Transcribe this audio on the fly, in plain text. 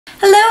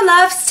Hello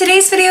loves!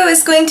 Today's video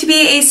is going to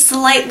be a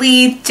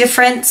slightly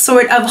different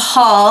sort of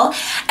haul.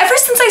 Ever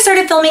since I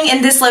started filming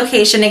in this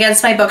location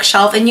against my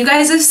bookshelf, and you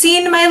guys have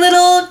seen my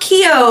little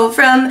Kyo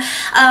from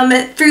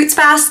Fruits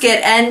Basket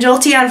and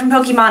Jolteon from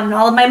Pokemon and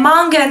all of my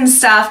manga and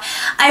stuff,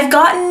 I've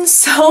gotten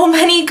so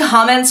many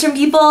comments from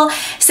people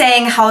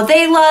saying how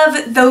they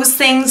love those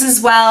things as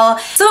well.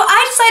 So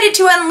I decided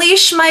to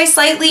unleash my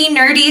slightly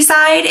nerdy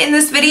side in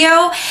this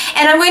video,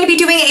 and I'm going to be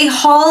doing a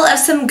haul of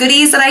some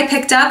goodies that I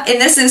picked up, and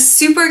this is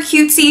super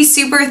cutesy,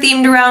 super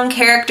themed around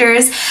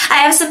characters. I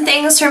have some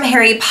things from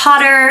Harry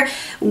Potter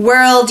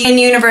World in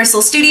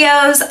Universal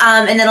Studios,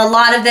 and then a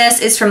lot of this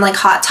is from like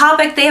Hot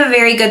Topic. They have a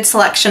very good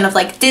selection of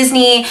like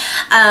Disney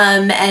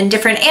and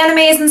different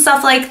animes and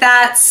stuff like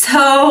that.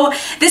 So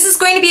this is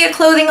going to be a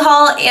clothing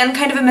haul and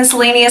kind of a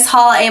miscellaneous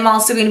haul. I am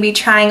also going to be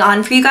trying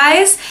on for you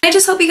guys. I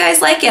just hope you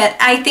guys like it.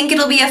 I think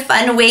it'll be a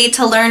fun way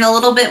to learn a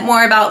little bit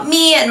more about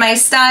me and my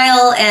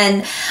style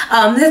and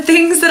the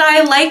things that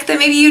I like that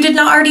maybe you did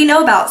not already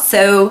know about.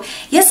 So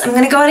yes, I'm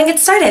gonna go ahead and get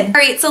started. All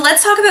right, so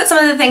let's talk about some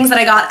of the things that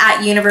I got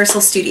at Universal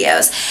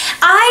Studios.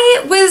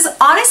 I was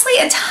honestly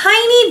a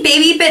tiny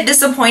baby bit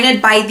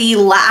disappointed by the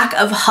lack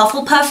of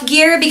Hufflepuff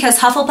gear because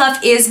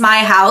Hufflepuff is my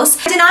house.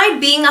 I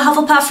denied being a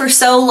Hufflepuff for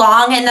so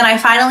long, and then I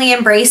finally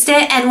embraced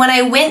it, and when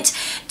I went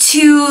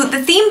to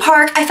the theme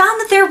park, I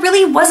found that there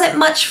really wasn't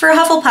much for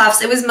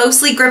Hufflepuffs. It was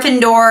mostly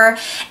Gryffindor,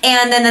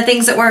 and then the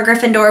things that weren't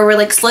Gryffindor were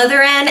like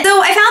Slytherin.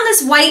 So I found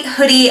this white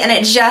hoodie, and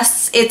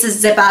it's a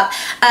zip up.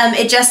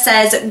 It just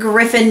says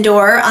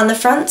Gryffindor on the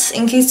front,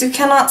 in case you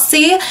cannot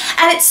see, and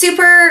it's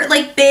super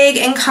like big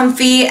and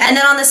comfy, and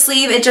then on the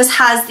sleeve it just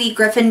has the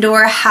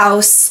Gryffindor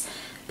house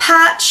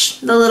patch,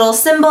 the little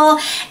symbol,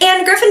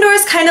 and Gryffindor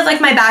is kind of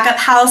like my backup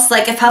house.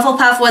 Like if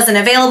Hufflepuff wasn't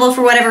available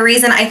for whatever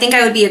reason, I think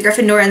I would be a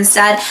Gryffindor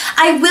instead.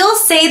 I will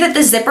say that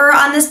the zipper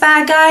on this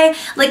bad guy,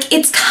 like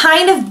it's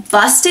kind of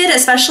busted,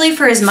 especially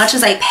for as much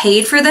as I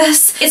paid for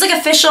this. It's like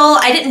official.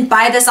 I didn't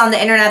buy this on the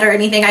internet or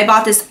anything. I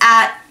bought this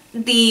at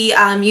the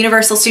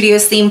Universal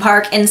Studios theme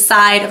park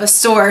inside of a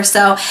store,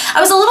 so I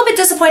was a little bit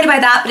disappointed by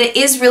that, but it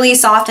is really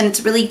soft and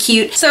it's really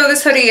cute. So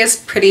this hoodie is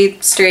pretty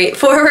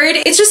straightforward.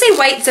 It's just a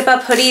white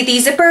zip-up hoodie. The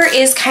zipper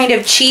is kind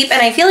of cheap,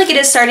 and I feel like it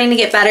is starting to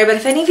get better, but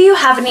if any of you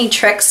have any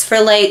tricks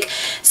for like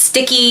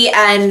sticky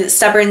and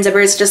stubborn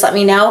zippers, just let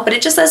me know. But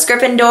it just says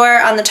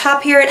Gryffindor on the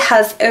top here. It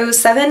has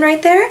 07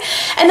 right there,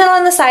 and then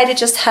on the side it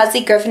just has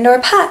the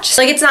Gryffindor patch.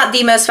 Like it's not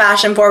the most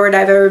fashion forward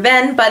I've ever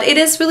been, but it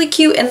is really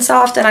cute and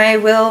soft, and I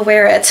will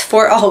wear it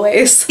for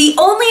always. The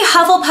only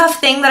Hufflepuff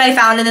thing that I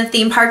found in the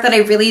theme park that I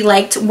really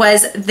liked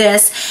was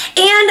this, and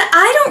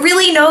I don't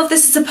really know if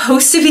this is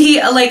supposed to be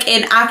like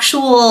an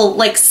actual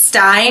like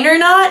stein or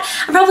not.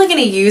 I'm probably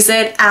gonna use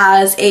it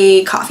as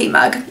a coffee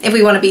mug if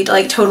we want to be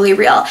like totally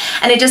real,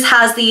 and it just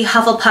has the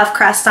Hufflepuff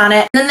crest on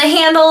it. And then the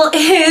handle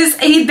is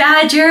a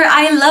badger.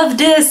 I love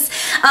this.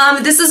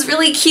 This is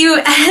really cute,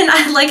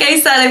 and like I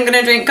said, I'm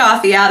gonna drink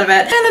coffee out of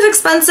it. Kind of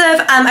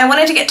expensive. I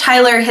wanted to get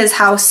Tyler his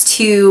house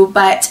too,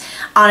 but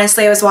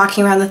honestly, I was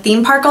walking around the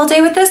theme park all day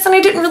with this and I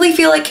didn't really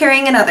feel like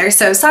carrying another,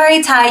 so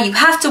sorry Ty, you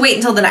have to wait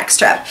until the next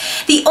trip.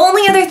 The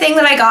only other thing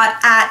that I got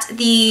at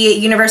the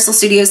Universal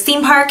Studios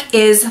theme park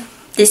is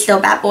this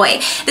little bad boy.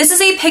 This is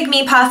a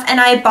Pygmy puff, and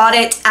I bought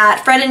it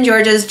at Fred and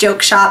George's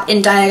joke shop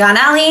in Diagon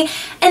Alley,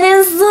 and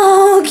it's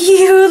so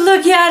cute.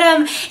 Look at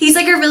him. He's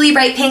like a really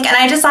bright pink, and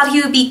I just thought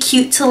he would be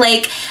cute to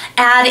like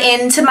add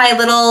into my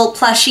little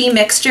plushie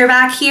mixture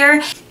back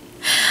here.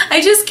 I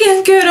just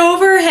can't get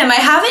over him. I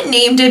haven't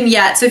named him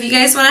yet, so if you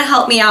guys want to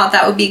help me out,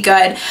 that would be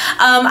good.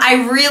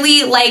 I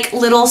really like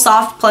little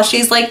soft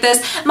plushies like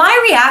this. My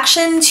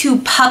reaction to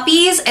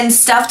puppies and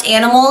stuffed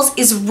animals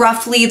is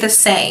roughly the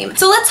same.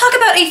 So let's talk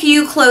about a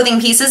few clothing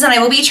pieces, and I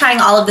will be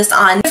trying all of this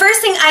on. The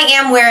first thing I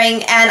am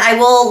wearing, and I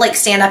will like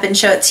stand up and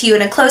show it to you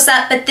in a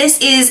close-up, but this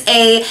is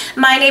a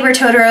My Neighbor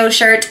Totoro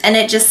shirt, and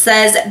it just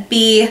says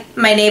Be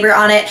My Neighbor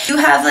on it. You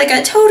have like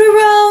a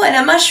Totoro and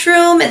a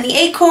mushroom and the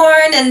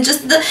acorn, and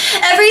just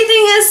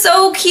everything is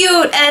so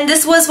cute, and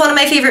this was one of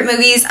my favorite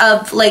movies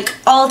of like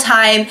all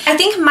time. I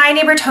think My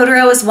Neighbor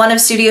Totoro is one of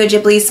Studio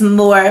Ghibli's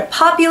more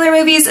popular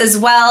movies as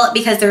well,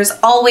 because there's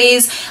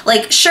always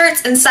like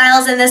shirts and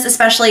styles in this,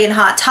 especially in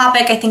Hot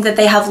Topic. I think that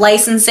they have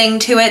licensing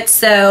to it.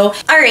 So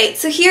alright,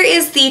 so here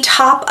is the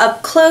top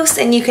up close,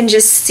 and you can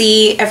just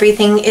see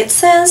everything it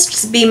says,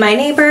 just Be My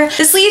Neighbor.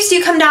 The sleeves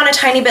do come down a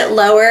tiny bit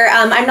lower.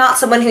 I'm not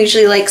someone who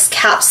usually likes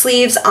cap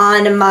sleeves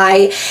on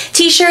my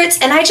t-shirts,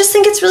 and I just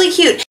think it's really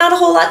cute. Not a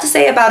whole lot to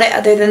say about it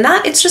other than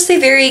that. It's just a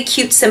very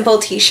cute, simple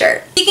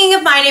t-shirt. Speaking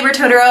of My Neighbor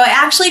Totoro, I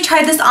actually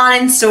tried this on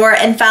in store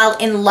and fell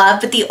in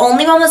love, but the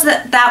only one was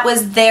that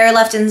was there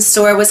left in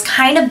store was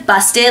kind of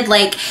busted.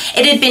 Like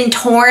it had been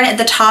torn at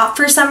the top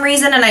for some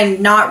reason, and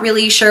I'm not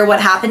really sure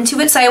what happened to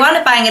it, so I wound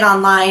up buying it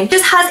online. It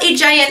just has a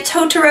giant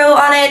Totoro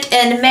on it,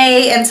 and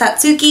Mei and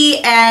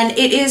Satsuki, and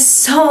it is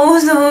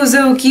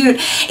so cute.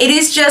 It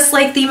is just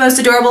like the most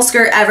adorable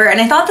skirt ever, and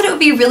I thought that it would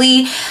be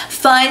really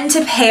fun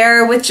to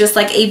pair with just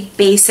like a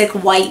basic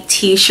white white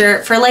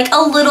t-shirt for like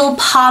a little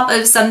pop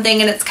of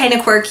something, and it's kind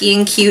of quirky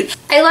and cute.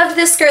 I loved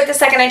this skirt the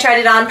second I tried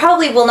it on.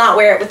 Probably will not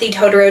wear it with the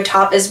Totoro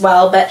top as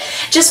well, but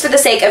just for the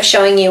sake of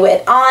showing you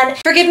it on.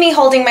 Forgive me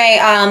holding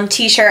my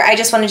t-shirt. I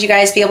just wanted you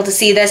guys to be able to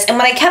see this. And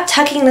when I kept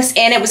tucking this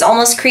in, it was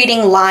almost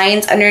creating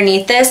lines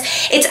underneath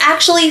this. It's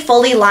actually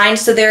fully lined,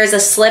 so there is a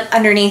slip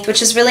underneath,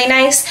 which is really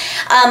nice.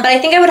 But I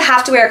think I would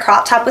have to wear a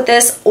crop top with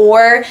this,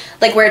 or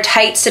like wear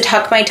tights to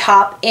tuck my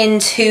top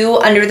into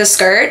under the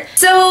skirt.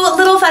 So,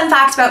 little fun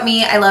fact about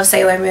me, I love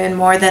Sailor Moon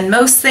more than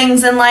most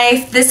things in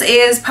life. This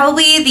is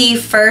probably the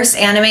first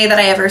anime that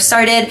I ever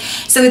started,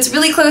 so it's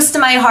really close to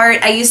my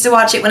heart. I used to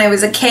watch it when I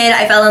was a kid.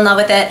 I fell in love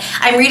with it.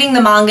 I'm reading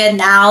the manga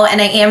now,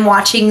 and I am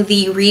watching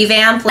the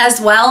revamp as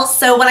well.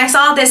 So when I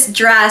saw this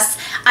dress,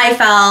 I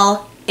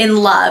fell in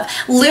love.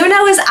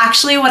 Luna was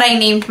actually what I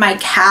named my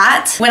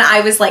cat when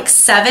I was like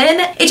 7.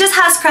 It just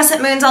has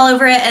crescent moons all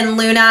over it, and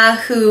Luna,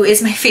 who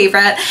is my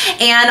favorite,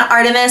 and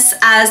Artemis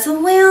as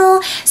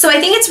well. So I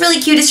think it's really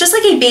cute. It's just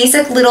like a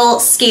basic little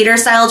skater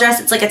style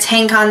dress. It's like a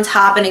tank on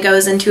top, and it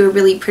goes into a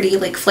really pretty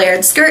like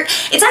flared skirt.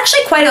 It's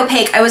actually quite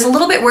opaque. I was a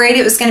little bit worried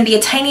it was going to be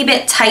a tiny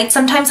bit tight.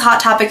 Sometimes Hot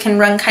Topic can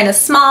run kind of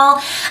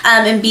small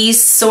and be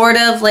sort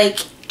of like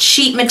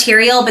cheap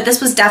material, but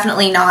this was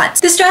definitely not.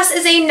 This dress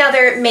is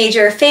another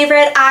major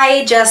favorite.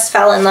 I just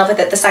fell in love with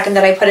it the second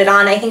that I put it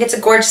on. I think it's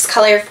a gorgeous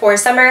color for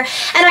summer, and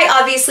I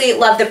obviously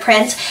love the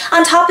print.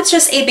 On top, it's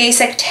just a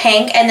basic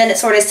tank, and then it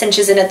sort of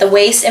cinches in at the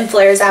waist and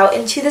flares out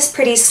into this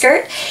pretty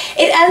skirt.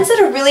 It ends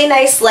at a really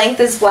nice length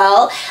as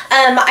well.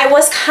 I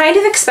was kind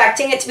of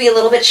expecting it to be a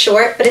little bit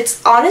short, but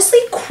it's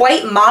honestly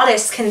quite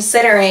modest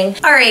considering.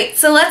 Alright,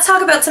 so let's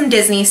talk about some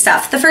Disney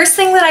stuff. The first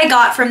thing that I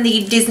got from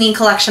the Disney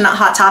collection at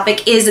Hot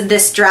Topic is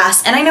this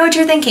dress, and I know what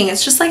you're thinking,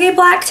 it's just like a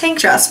black tank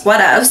dress,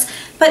 whatevs,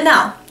 but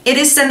no. It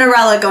is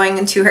Cinderella going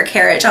into her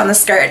carriage on the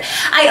skirt.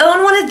 I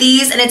own one of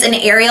these, and it's an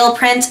Ariel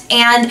print,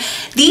 and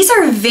these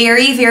are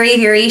very, very,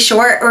 very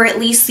short, or at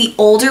least the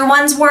older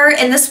ones were,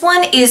 and this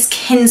one is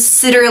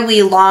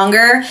considerably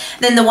longer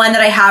than the one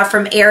that I have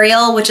from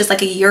Ariel, which is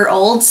like a year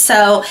old,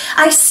 so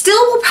I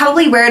still will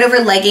probably wear it over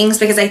leggings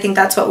because I think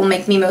that's what will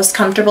make me most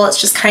comfortable. It's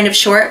just kind of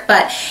short,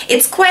 but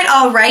it's quite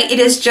alright. It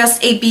is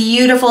just a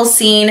beautiful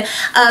scene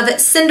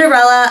of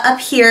Cinderella up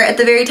here at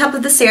the very top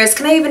of the stairs.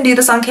 Can I even do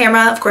this on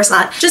camera? Of course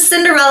not. Just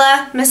Cinderella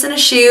missing a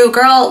shoe.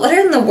 Girl, what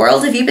in the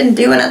world have you been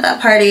doing at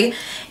that party?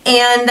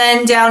 And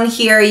then down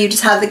here you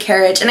just have the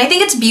carriage, and I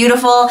think it's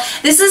beautiful.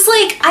 This is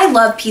like, I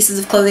love pieces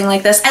of clothing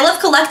like this. I love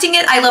collecting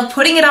it, I love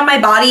putting it on my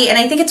body, and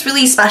I think it's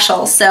really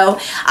special. So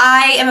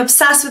I am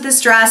obsessed with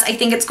this dress. I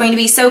think it's going to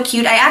be so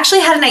cute. I actually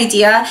had an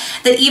idea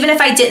that even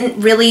if I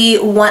didn't really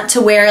want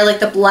to wear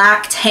like the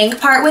black tank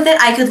part with it,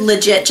 I could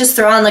legit just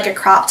throw on like a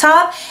crop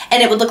top,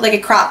 and it would look like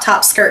a crop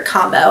top skirt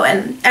combo,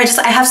 and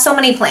I have so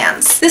many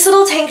plans. This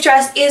little tank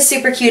dress is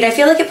super cute. I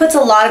feel like it puts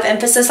a lot of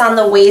emphasis on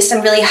the waist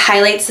and really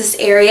highlights this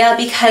area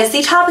because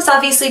the top is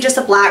obviously just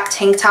a black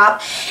tank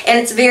top, and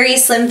it's very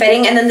slim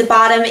fitting, and then the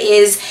bottom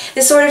is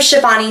this sort of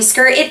chiffon-y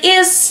skirt. It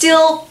is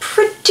still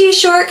pretty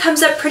short,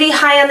 comes up pretty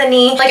high on the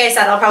knee. Like I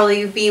said, I'll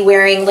probably be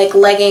wearing like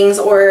leggings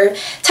or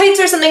tights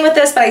or something with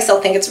this, but I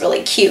still think it's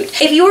really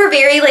cute. If you were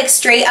very like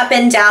straight up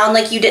and down,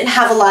 like you didn't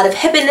have a lot of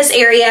hip in this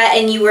area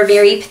and you were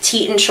very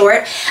petite and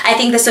short, I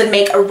think this would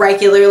make a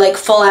regular like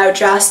full out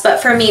dress, but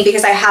for me,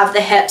 because I have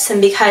the hips and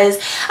because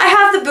I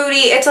have the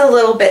booty, it's a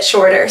little bit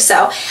shorter. So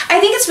I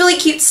think it's really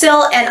cute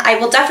still, and I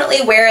will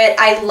definitely wear it.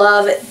 I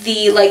love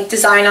the like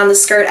design on the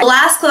skirt. The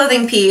last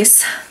clothing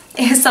piece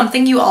is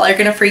something you all are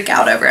gonna freak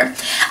out over.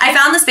 I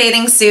found this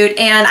bathing suit,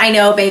 and I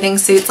know bathing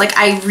suits, like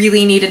I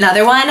really need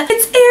another one.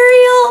 It's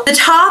Ariel. The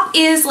top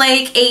is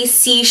like a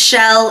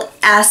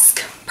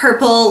seashell-esque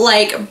purple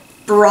like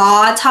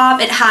bra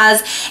top. It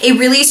has a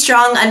really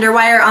strong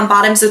underwire on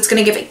bottom, so it's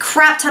gonna give a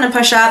crap ton of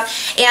push up,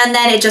 and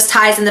then it just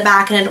ties in the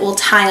back, and it will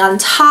tie on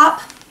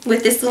top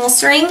with this little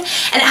string,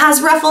 and it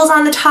has ruffles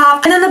on the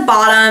top, and then the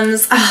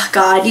bottoms. Oh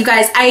god, you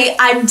guys,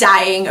 I'm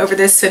dying over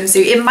this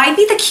swimsuit. It might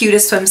be the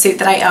cutest swimsuit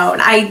that I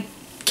own. I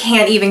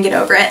can't even get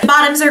over it. The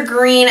bottoms are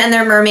green and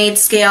they're mermaid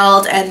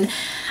scaled, and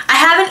I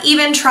haven't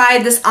even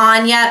tried this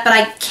on yet, but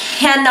I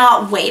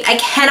cannot wait. I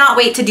cannot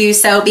wait to do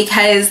so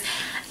because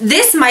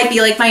this might be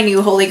like my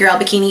new holy grail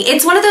bikini.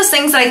 It's one of those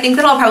things that I think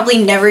that I'll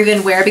probably never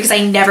even wear because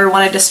I never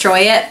want to destroy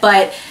it,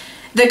 but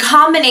the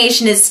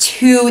combination is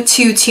too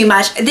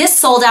much. This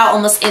sold out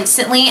almost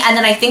instantly, and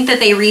then I think that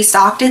they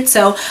restocked it,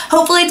 so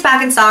hopefully it's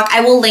back in stock.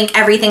 I will link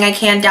everything I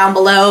can down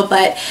below,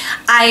 but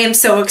I am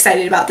so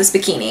excited about this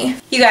bikini.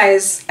 You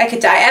guys, I could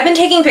die. I've been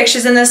taking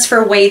pictures in this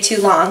for way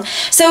too long.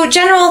 So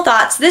general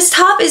thoughts. This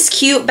top is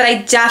cute, but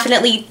I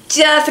definitely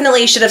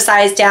should have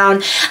sized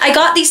down. I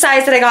got the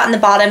size that I got in the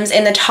bottoms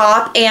in the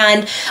top,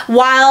 and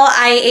while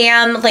I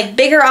am like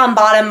bigger on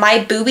bottom,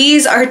 my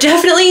boobies are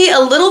definitely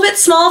a little bit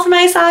small for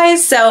my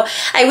size, so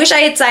I wish I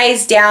had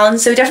sized down,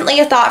 so definitely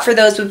a thought for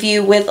those of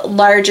you with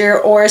larger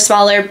or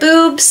smaller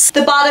boobs.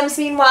 The bottoms,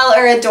 meanwhile,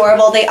 are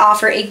adorable. They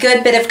offer a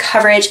good bit of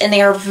coverage and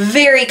they are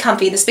very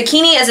comfy. This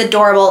bikini is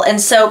adorable and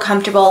so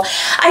comfortable.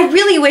 I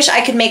really wish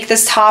I could make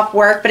this top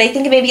work, but I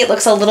think maybe it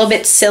looks a little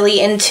bit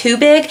silly and too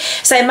big,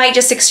 so I might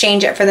just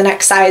exchange it for the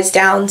next size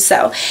down.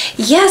 So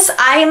yes,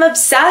 I am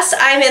obsessed.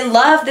 I'm in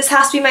love. This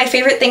has to be my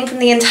favorite thing from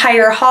the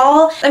entire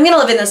haul. I'm gonna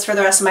live in this for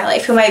the rest of my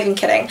life. Who am I even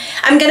kidding?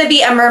 I'm gonna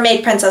be a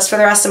mermaid princess for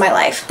the rest of my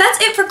life.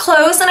 That's it for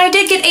clothes, and I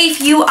did get a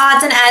few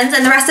odds and ends,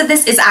 and the rest of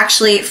this is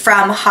actually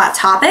from Hot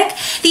Topic.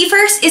 The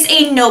first is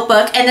a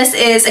notebook, and this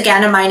is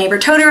again a My Neighbor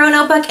Totoro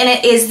notebook, and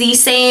it is the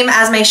same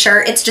as my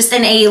shirt. It's just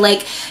in a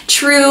like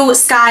true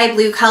sky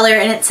blue color,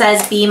 and it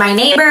says Be My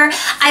Neighbor.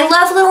 I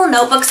love little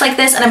notebooks like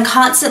this, and I'm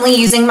constantly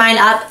using mine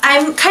up.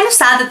 I'm kind of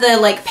sad that the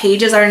like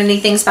pages aren't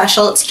anything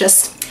special. It's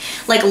just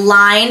like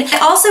line. I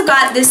also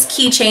got this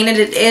keychain, and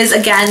it is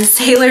again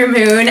Sailor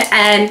Moon,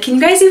 and can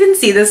you guys even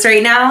see this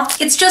right now?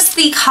 It's just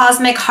the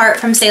cosmic heart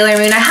from Sailor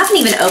Moon. I haven't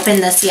even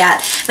opened this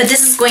yet, but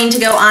this is going to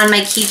go on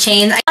my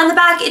keychain. On the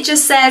back it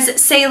just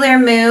says Sailor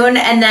Moon,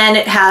 and then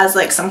it has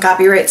like some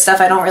copyright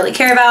stuff I don't really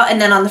care about,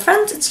 and then on the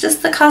front it's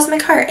just the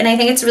cosmic heart, and I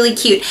think it's really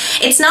cute.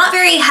 It's not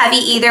very heavy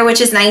either,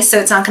 which is nice, so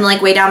it's not gonna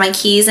like weigh down my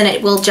keys, and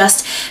it will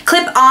just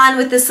clip on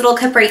with this little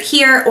clip right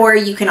here, or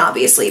you can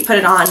obviously put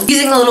it on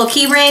using the little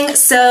key ring.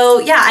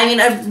 So yeah, I mean,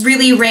 a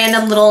really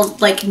random little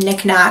like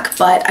knick-knack,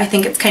 but I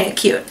think it's kind of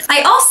cute.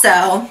 I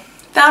also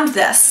found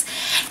this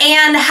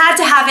and had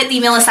to have it the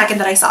millisecond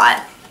that I saw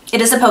it.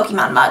 It is a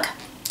Pokemon mug.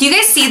 Do you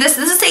guys see this?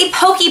 This is a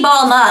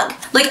Pokeball mug.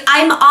 Like,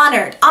 I'm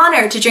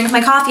honored to drink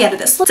my coffee out of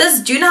this. It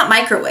says do not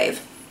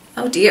microwave.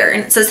 Oh dear,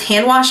 and it says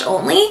hand wash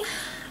only.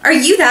 Are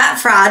you that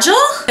fragile?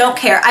 Don't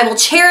care. I will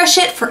cherish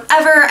it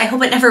forever. I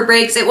hope it never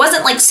breaks. It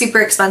wasn't like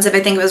super expensive. I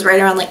think it was right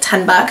around like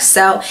 10 bucks.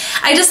 So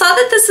I just thought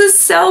that this was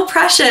so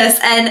precious,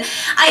 and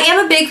I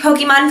am a big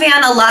Pokemon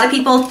fan. A lot of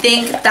people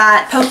think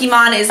that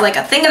Pokemon is like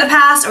a thing of the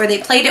past, or they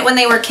played it when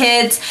they were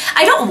kids.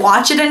 I don't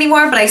watch it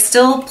anymore, but I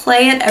still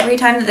play it every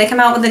time that they come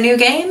out with a new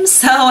game.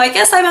 So I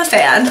guess I'm a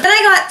fan. Then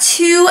I got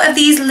two of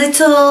these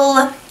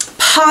little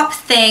pop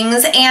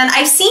things, and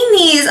I've seen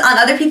these on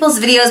other people's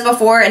videos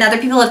before, and other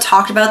people have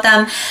talked about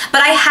them,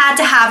 but I had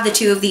to have the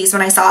two of these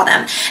when I saw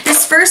them.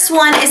 This first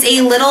one is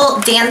a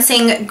little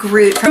dancing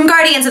Groot from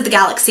Guardians of the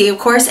Galaxy, of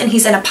course, and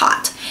he's in a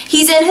pot.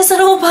 He's in his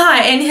little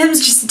pot and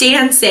him's just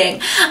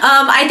dancing.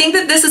 I think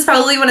that this is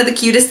probably one of the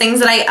cutest things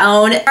that I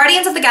own.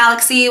 Guardians of the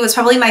Galaxy was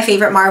probably my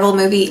favorite Marvel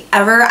movie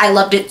ever. I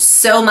loved it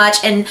so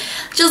much, and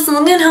just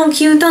look at how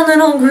cute the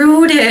little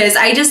Groot is.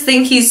 I just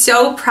think he's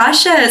so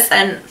precious,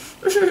 and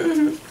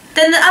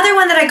then the other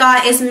one that I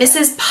got is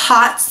Mrs.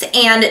 Potts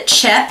and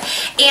Chip,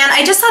 and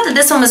I just thought that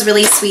this one was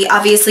really sweet.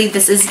 Obviously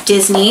this is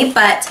Disney,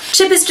 but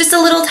Chip is just a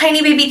little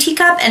tiny baby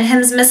teacup, and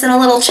him's missing a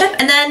little chip,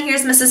 and then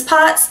here's Mrs.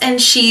 Potts,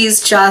 and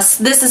she's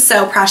just, this is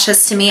so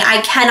precious to me.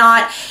 I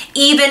cannot,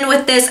 even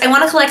with this, I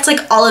want to collect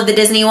like all of the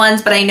Disney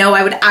ones, but I know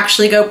I would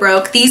actually go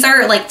broke. These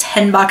are like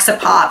 10 bucks a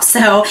pop,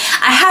 so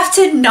I have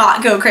to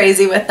not go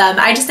crazy with them.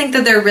 I just think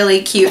that they're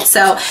really cute.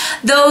 So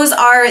those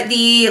are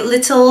the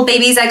little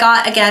babies I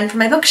got again from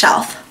my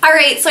bookshelf.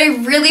 Alright, so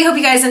I really hope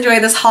you guys enjoy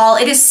this haul.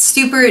 It is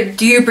super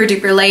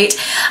duper late,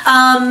 but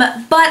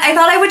I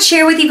thought I would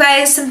share with you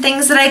guys some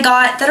things that I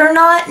got that are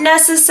not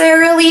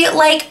necessarily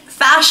like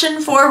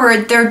fashion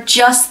forward. They're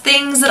just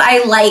things that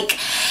I like,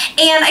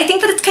 and I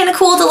think that it's kind of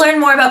cool to learn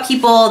more about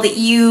people that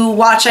you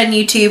watch on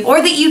YouTube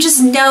or that you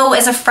just know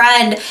as a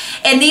friend,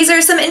 and these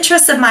are some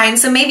interests of mine.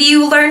 So maybe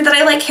you learned that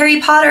I like Harry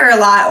Potter a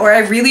lot, or I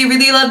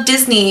really love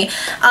Disney,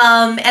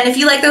 and if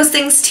you like those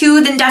things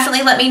too, then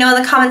definitely let me know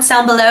in the comments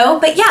down below.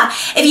 But yeah,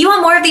 if you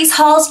want more of these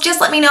hauls, just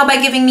let me know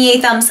by giving me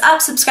a thumbs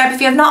up, subscribe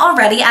if you have not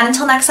already, and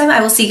until next time, I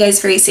will see you guys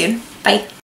very soon. Bye.